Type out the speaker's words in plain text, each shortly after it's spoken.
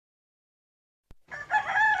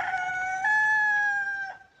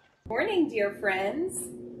Morning, dear friends.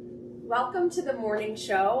 Welcome to the morning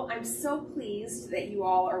show. I'm so pleased that you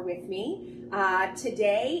all are with me.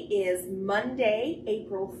 Today is Monday,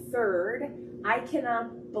 April 3rd. I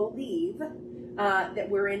cannot believe that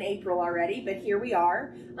we're in April already, but here we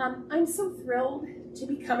are. I'm so thrilled to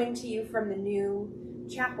be coming to you from the new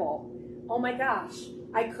chapel. Oh my gosh,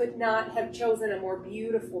 I could not have chosen a more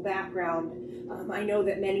beautiful background. I know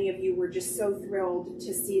that many of you were just so thrilled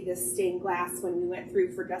to see this stained glass when we went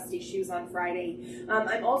through for Dusty Shoes on Friday.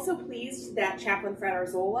 I'm also pleased that Chaplain Fred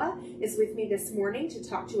Arzola is with me this morning to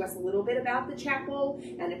talk to us a little bit about the chapel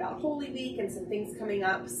and about Holy Week and some things coming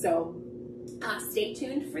up. So stay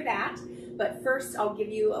tuned for that. But first, I'll give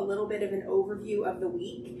you a little bit of an overview of the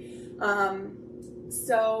week.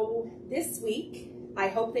 So this week, I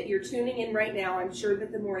hope that you're tuning in right now. I'm sure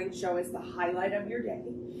that the morning show is the highlight of your day.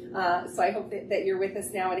 So I hope that you're with us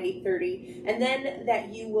now at 8:30. And then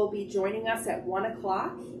that you will be joining us at 1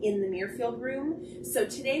 o'clock in the Muirfield room. So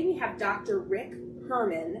today we have Dr. Rick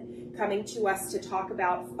Herman coming to us to talk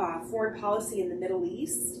about foreign policy in the Middle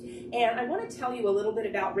East. And I want to tell you a little bit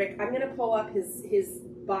about Rick. I'm going to pull up his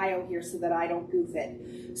bio here so that I don't goof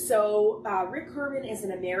it. So Rick Herman is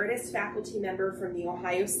an emeritus faculty member from the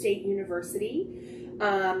Ohio State University.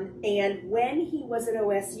 And when he was at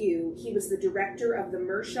OSU, he was the director of the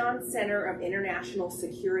Mershon Center of International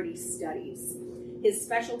Security Studies. His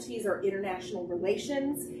specialties are international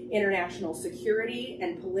relations, international security,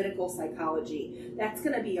 and political psychology. That's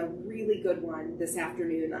going to be a really good one this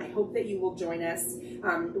afternoon. I hope that you will join us.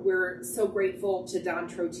 We're so grateful to Don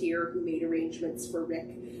Trottier, who made arrangements for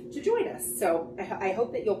Rick to join us. So I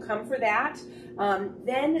hope that you'll come for that.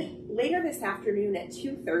 Then later this afternoon at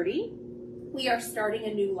 2:30, we are starting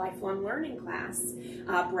a new lifelong learning class.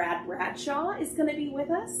 Brad Bradshaw is going to be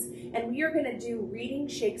with us, and we are going to do Reading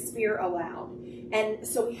Shakespeare Aloud. And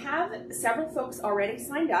so we have several folks already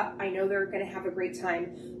signed up. I know they're going to have a great time.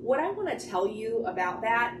 What I want to tell you about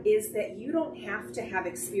that is that you don't have to have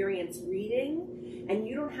experience reading, and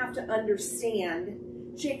you don't have to understand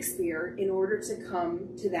Shakespeare in order to come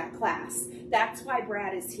to that class. That's why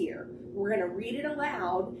Brad is here. We're going to read it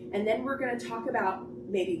aloud, and then we're going to talk about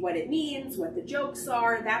maybe what it means, what the jokes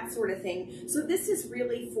are, that sort of thing. So this is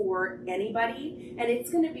really for anybody, and it's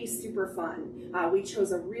going to be super fun. We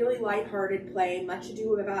chose a really lighthearted play, Much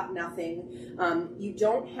Ado About Nothing. You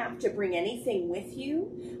don't have to bring anything with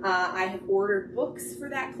you. I have ordered books for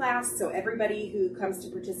that class, so everybody who comes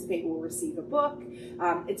to participate will receive a book.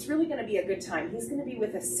 It's really going to be a good time. He's going to be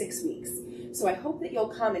with us 6 weeks. So I hope that you'll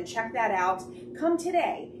come and check that out. Come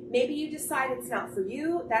today. Maybe you decide it's not for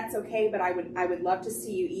you. That's okay, but I would love to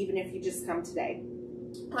see you even if you just come today.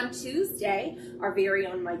 On Tuesday, our very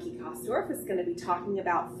own Mikey Kostorf is going to be talking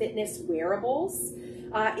about fitness wearables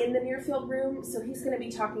in the Muirfield room. So he's going to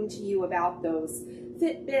be talking to you about those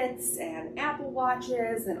Fitbits and Apple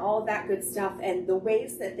Watches and all of that good stuff and the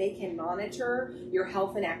ways that they can monitor your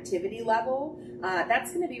health and activity level.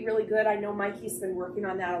 That's going to be really good. I know Mikey's been working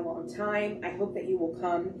on that a long time. I hope that you will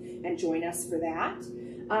come and join us for that.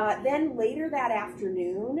 Then later that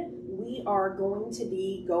afternoon, we are going to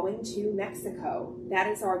be going to Mexico. That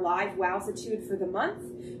is our live Wowsitude for the month.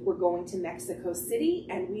 We're going to Mexico City,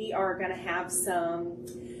 and we are going to have some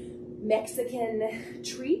Mexican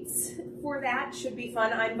treats for that. Should be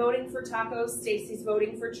fun. I'm voting for tacos. Stacy's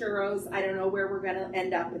voting for churros. I don't know where we're going to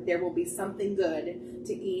end up, but there will be something good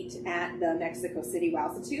to eat at the Mexico City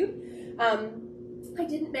Wowsitude. I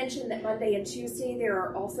didn't mention that Monday and Tuesday there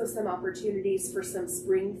are also some opportunities for some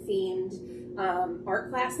spring-themed art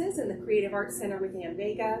classes in the Creative Arts Center with Ann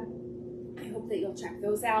Vega. I hope that you'll check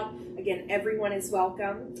those out. Again, everyone is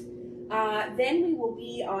welcome. Then we will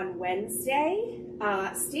be on Wednesday.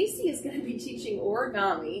 Stacy is going to be teaching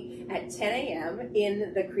origami at 10 a.m.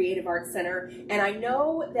 in the Creative Arts Center, and I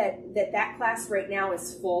know that class right now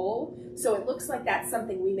is full, so it looks like that's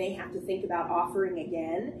something we may have to think about offering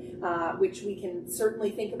again, which we can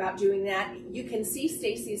certainly think about doing that. You can see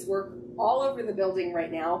Stacy's work all over the building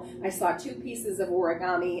right now. I saw 2 pieces of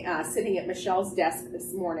origami sitting at Michelle's desk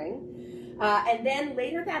this morning. And then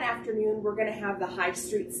later that afternoon, we're going to have the High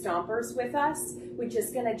Street Stompers with us, which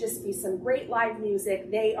is going to just be some great live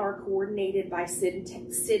music. They are coordinated by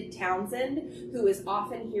Sid Townsend, who is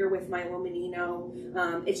often here with Milo Menino.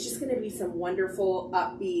 It's just going to be some wonderful,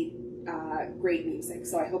 upbeat, great music.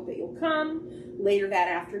 So I hope that you'll come. Later that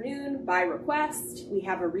afternoon, by request, we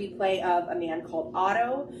have a replay of A Man Called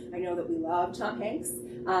Otto. I know that we love Tom Hanks.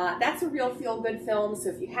 That's a real feel-good film, so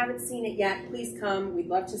if you haven't seen it yet, please come. We'd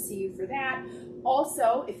love to see you for that.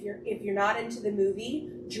 Also, if you're not into the movie,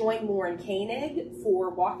 join Lauren Koenig for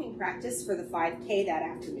walking practice for the 5K that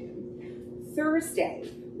afternoon. Thursday,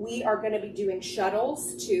 we are going to be doing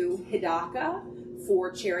shuttles to Hidaka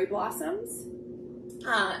for cherry blossoms.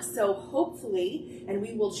 So hopefully, and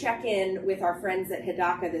we will check in with our friends at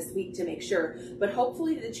Hidaka this week to make sure, but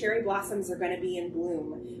hopefully the cherry blossoms are going to be in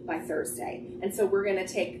bloom by Thursday. And so we're going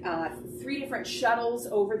to take 3 different shuttles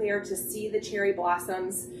over there to see the cherry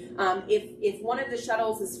blossoms. If one of the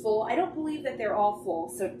shuttles is full, I don't believe that they're all full.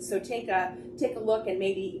 So take a look, and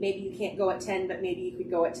maybe you can't go at 10, but maybe you could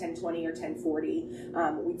go at 10:20 or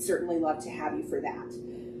 10:40. We'd certainly love to have you for that.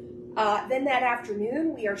 Then that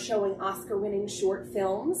afternoon, we are showing Oscar-winning short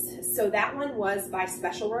films. So that one was by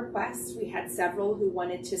special request. We had several who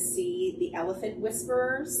wanted to see The Elephant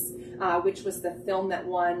Whisperers, which was the film that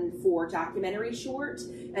won for documentary short.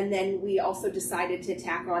 And then we also decided to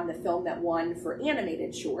tack on the film that won for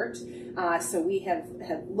animated short. So we have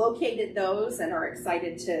located those and are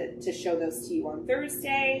excited to show those to you on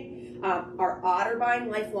Thursday. Our Otterbein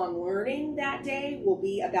Lifelong Learning that day will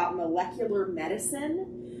be about molecular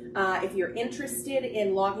medicine. If you're interested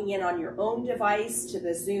in logging in on your own device to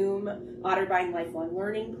the Zoom Otterbein Lifelong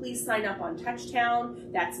Learning, please sign up on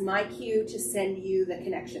Touchtown. That's my cue to send you the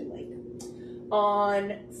connection link.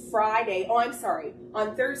 On Thursday,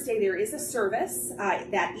 there is a service.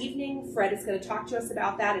 That evening, Fred is going to talk to us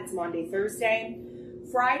about that. It's Maundy, Thursday.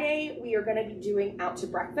 Friday, we are going to be doing out to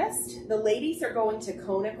breakfast. The ladies are going to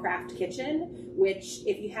Kona Craft Kitchen, which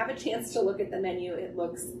if you have a chance to look at the menu, it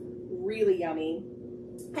looks really yummy.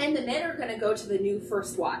 And the men are going to go to the new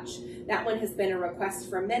First Watch. That one has been a request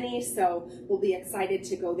from many, so we'll be excited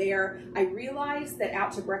to go there. I realize that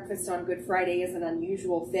out to breakfast on Good Friday is an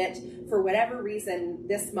unusual fit. For whatever reason,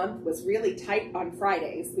 this month was really tight on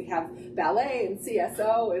Fridays. We have ballet and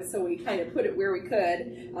CSO, and so we kind of put it where we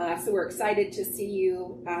could. So we're excited to see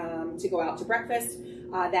you to go out to breakfast.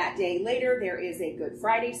 That day later, there is a Good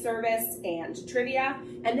Friday service and trivia.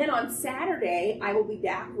 And then on Saturday, I will be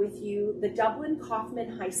back with you. The Dublin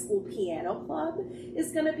Kaufman High School Piano Club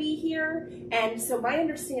is going to be here. And so my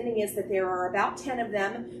understanding is that there are about 10 of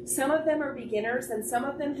them. Some of them are beginners, and some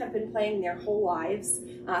of them have been playing their whole lives.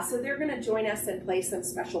 So they're going to join us and play some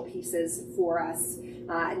special pieces for us.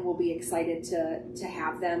 And we'll be excited to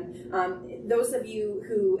have them. Those of you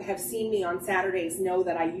who have seen me on Saturdays know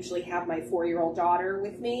that I usually have my 4-year-old daughter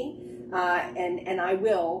with me. And I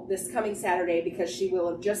will this coming Saturday because she will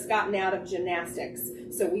have just gotten out of gymnastics.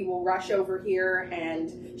 So we will rush over here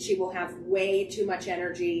and she will have way too much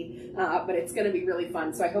energy, but it's going to be really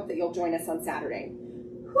fun. So I hope that you'll join us on Saturday.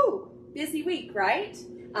 Whew, busy week, right?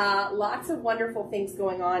 Lots of wonderful things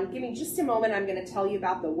going on. Give me just a moment. I'm going to tell you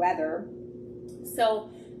about the weather. So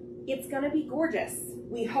it's going to be gorgeous.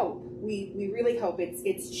 We hope. We really hope.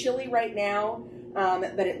 It's chilly right now.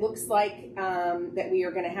 But it looks like that we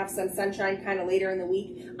are going to have some sunshine kind of later in the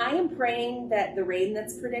week. I am praying that the rain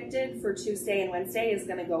that's predicted for Tuesday and Wednesday is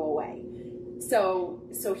going to go away. So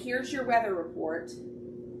here's your weather report.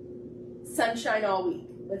 Sunshine all week.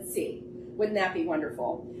 Let's see. Wouldn't that be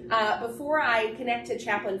wonderful? Before I connect to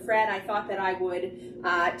Chaplain Fred, I thought that I would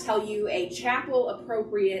tell you a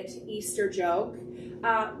chapel-appropriate Easter joke.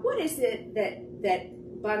 What is it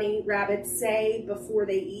that bunny rabbits say before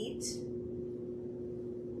they eat?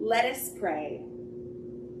 Let us pray.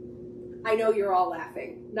 I know you're all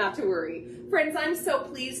laughing, not to worry. Friends, I'm so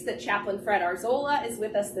pleased that Chaplain Fred Arzola is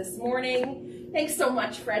with us this morning. Thanks so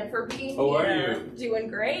much, Fred, for being here. How are you? Doing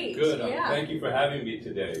great. Good. Yeah. Thank you for having me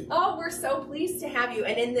today. Oh, we're so pleased to have you.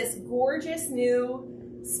 And in this gorgeous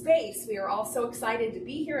new space, we are all so excited to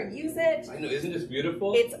be here and use it. I know, isn't this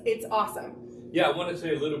beautiful? It's awesome. Yeah, I want to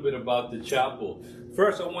say a little bit about the chapel.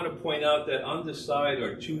 First, I want to point out that on the side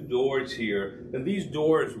are 2 doors here, and these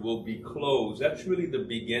doors will be closed. That's really the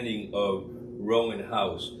beginning of Rowan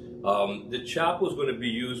House. The chapel is going to be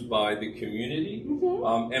used by the community,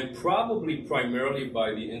 and probably primarily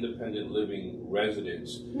by the independent living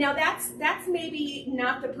residents. Now that's maybe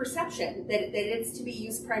not the perception that it's to be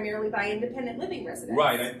used primarily by independent living residents.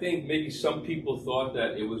 Right. I think maybe some people thought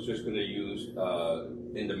that it was just going to use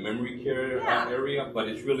in the memory care area, but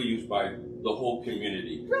it's really used by the whole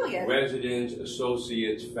community. Brilliant. Residents,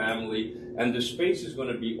 associates, family, and the space is going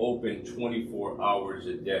to be open 24 hours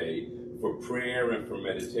a day for prayer and for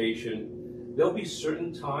meditation. There'll be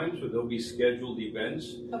certain times where there'll be scheduled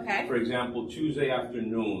events. Okay. For example, Tuesday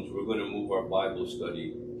afternoons, we're going to move our Bible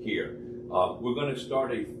study here. We're going to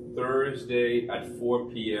start a Thursday at 4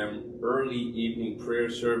 p.m. early evening prayer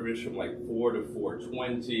service from like 4 to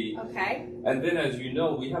 4:20. Okay. And then, as you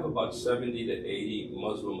know, we have about 70 to 80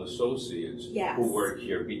 Muslim associates who work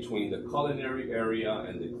here between the culinary area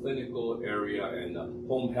and the clinical area and the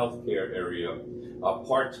home health care area,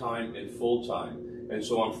 part-time and full-time. And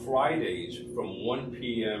so on Fridays from 1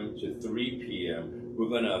 p.m. to 3 p.m., we're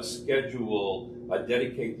going to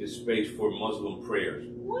dedicate this space for Muslim prayers.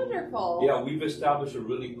 Wonderful. Yeah, we've established a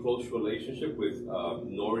really close relationship with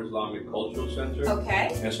Noor Islamic Cultural Center.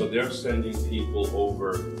 Okay. And so they're sending people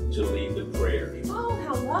over to lead the prayers. Oh,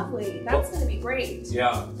 how lovely. That's going to be great.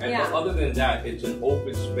 Yeah, and other than that, it's an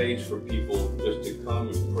open space for people just to come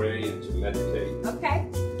and pray and to meditate. Okay.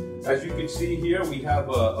 As you can see here, we have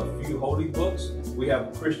a few holy books. We have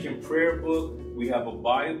a Christian prayer book. We have a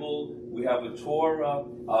Bible. We have a Torah.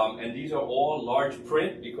 And these are all large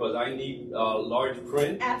print because I need large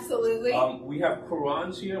print. Absolutely. We have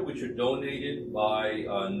Qurans here, which are donated by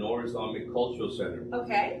Noor Islamic Cultural Center.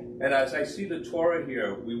 Okay. And as I see the Torah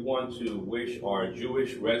here, we want to wish our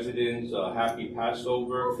Jewish residents a happy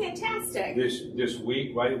Passover. Oh, fantastic. This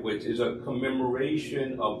week, right, which is a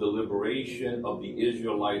commemoration of the liberation of the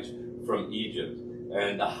Israelites from Egypt.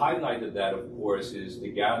 And the highlight of that, of course, is the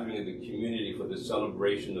gathering of the community for the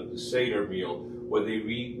celebration of the Seder meal, where they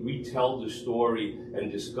retell the story and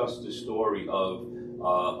discuss the story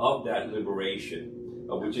of that liberation,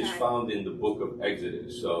 which is found in the book of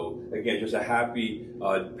Exodus. So, again, just a happy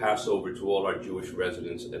Passover to all our Jewish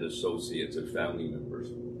residents and associates and family members.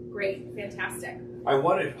 Great, fantastic. I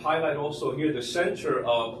want to highlight also here the center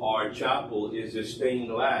of our chapel is the stained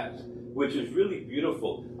glass, which is really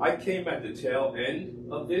beautiful. I came at the tail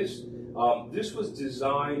end of this. This was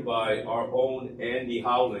designed by our own Andy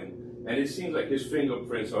Howland, and it seems like his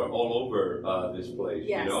fingerprints are all over this place.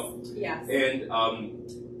 Yes. You know? Yes.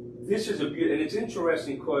 And this is and it's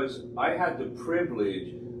interesting because I had the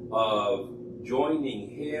privilege of joining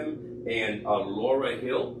him and Laura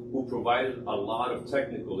Hill, who provided a lot of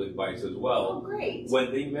technical advice as well. Oh, great.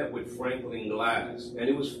 When they met with Franklin Glass. And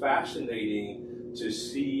it was fascinating to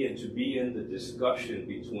see and to be in the discussion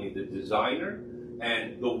between the designer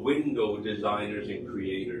and the window designers and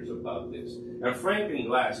creators about this. And Franklin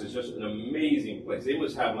Glass is just an amazing place. They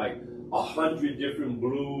must have like 100 different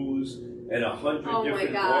blues and 100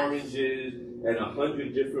 different oranges and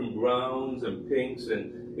 100 different browns and pinks,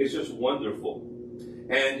 and it's just wonderful.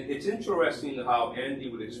 And it's interesting how Andy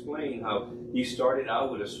would explain how he started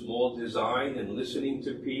out with a small design and listening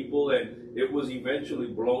to people, and it was eventually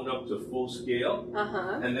blown up to full scale.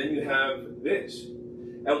 And then you have this.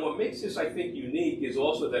 And what makes this, I think, unique is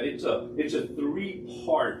also that it's a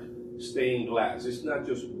three-part stained glass. It's not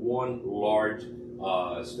just one large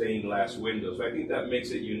stained glass window. So I think that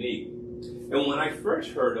makes it unique. And when I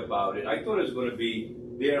first heard about it, I thought it was going to be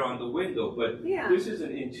there on the window, but this is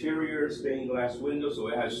an interior stained glass window, so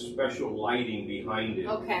it has special lighting behind it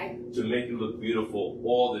to make it look beautiful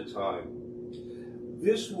all the time.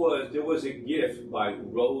 There was a gift by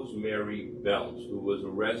Rosemary Belch, who was a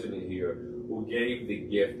resident here, who gave the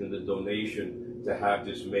gift and the donation to have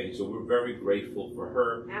this made. So we're very grateful for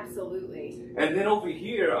her. Absolutely. And then over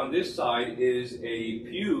here on this side is a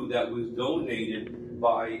pew that was donated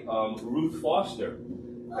by Ruth Foster.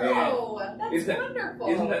 Oh, that's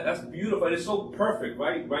wonderful! That's beautiful? And it's so perfect,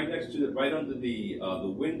 right? Right next to right under the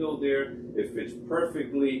window there. It fits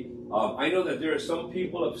perfectly. I know that there are some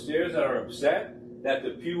people upstairs that are upset that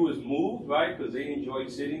the pew was moved, right? Because they enjoyed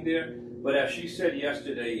sitting there. But as she said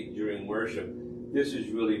yesterday during worship, this is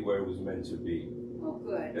really where it was meant to be. Oh,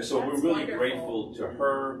 good. And so we're really grateful to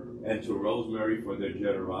her and to Rosemary for their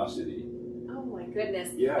generosity. Oh my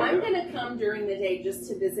goodness! Yeah, I'm going to come during the day just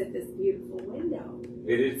to visit this beautiful window.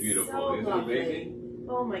 It is beautiful. So Isn't it amazing?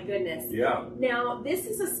 Oh my goodness. Yeah. Now, this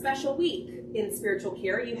is a special week in spiritual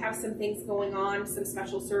care. You have some things going on, some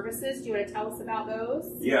special services. Do you want to tell us about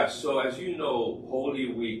those? Yeah, so as you know,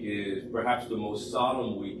 Holy Week is perhaps the most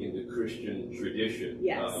solemn week in the Christian tradition.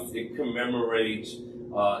 Yes. It commemorates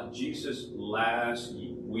Jesus' last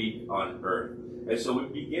week on earth. And so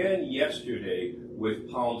it began yesterday with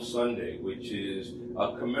Palm Sunday, which is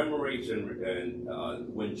commemorates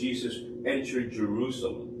when Jesus entered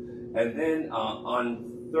Jerusalem. And then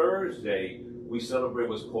on Thursday, we celebrate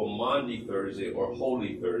what's called Maundy Thursday or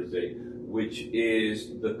Holy Thursday, which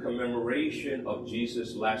is the commemoration of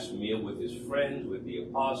Jesus' last meal with his friends, with the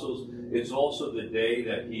apostles. It's also the day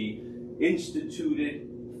that he instituted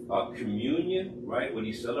communion, right? When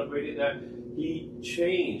he celebrated that, he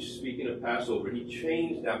changed, speaking of Passover, he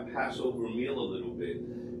changed that Passover meal a little bit.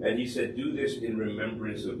 And he said, do this in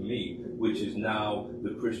remembrance of me, which is now the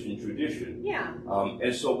Christian tradition. Yeah.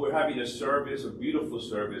 And so we're having a service, a beautiful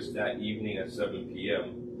service that evening at 7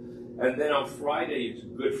 p.m. And then on Friday, it's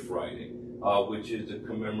Good Friday, which is the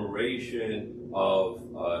commemoration of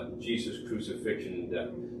Jesus' crucifixion and death.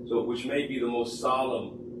 So, which may be the most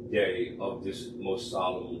solemn day of this most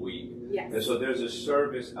solemn week. Yes. And so there's a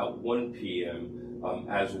service at 1 p.m.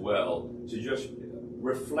 As well to just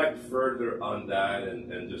reflect further on that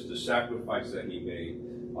and just the sacrifice that he made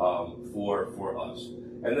for us.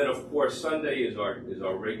 And then, of course, Sunday is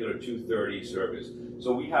our regular 2:30 service.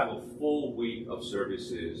 So we have a full week of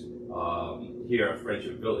services here at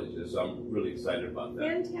Friendship Village, and so I'm really excited about that.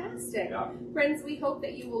 Fantastic. Yeah. Friends, we hope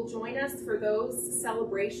that you will join us for those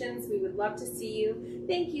celebrations. We would love to see you.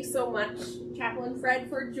 Thank you so much, Chaplain Fred,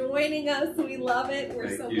 for joining us. We love it.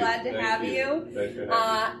 We're so glad to have you. Thanks for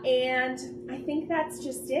having me. And I think that's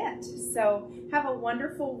just it. So have a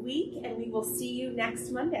wonderful week, and we will see you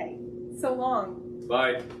next Monday. So long.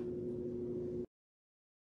 Bye.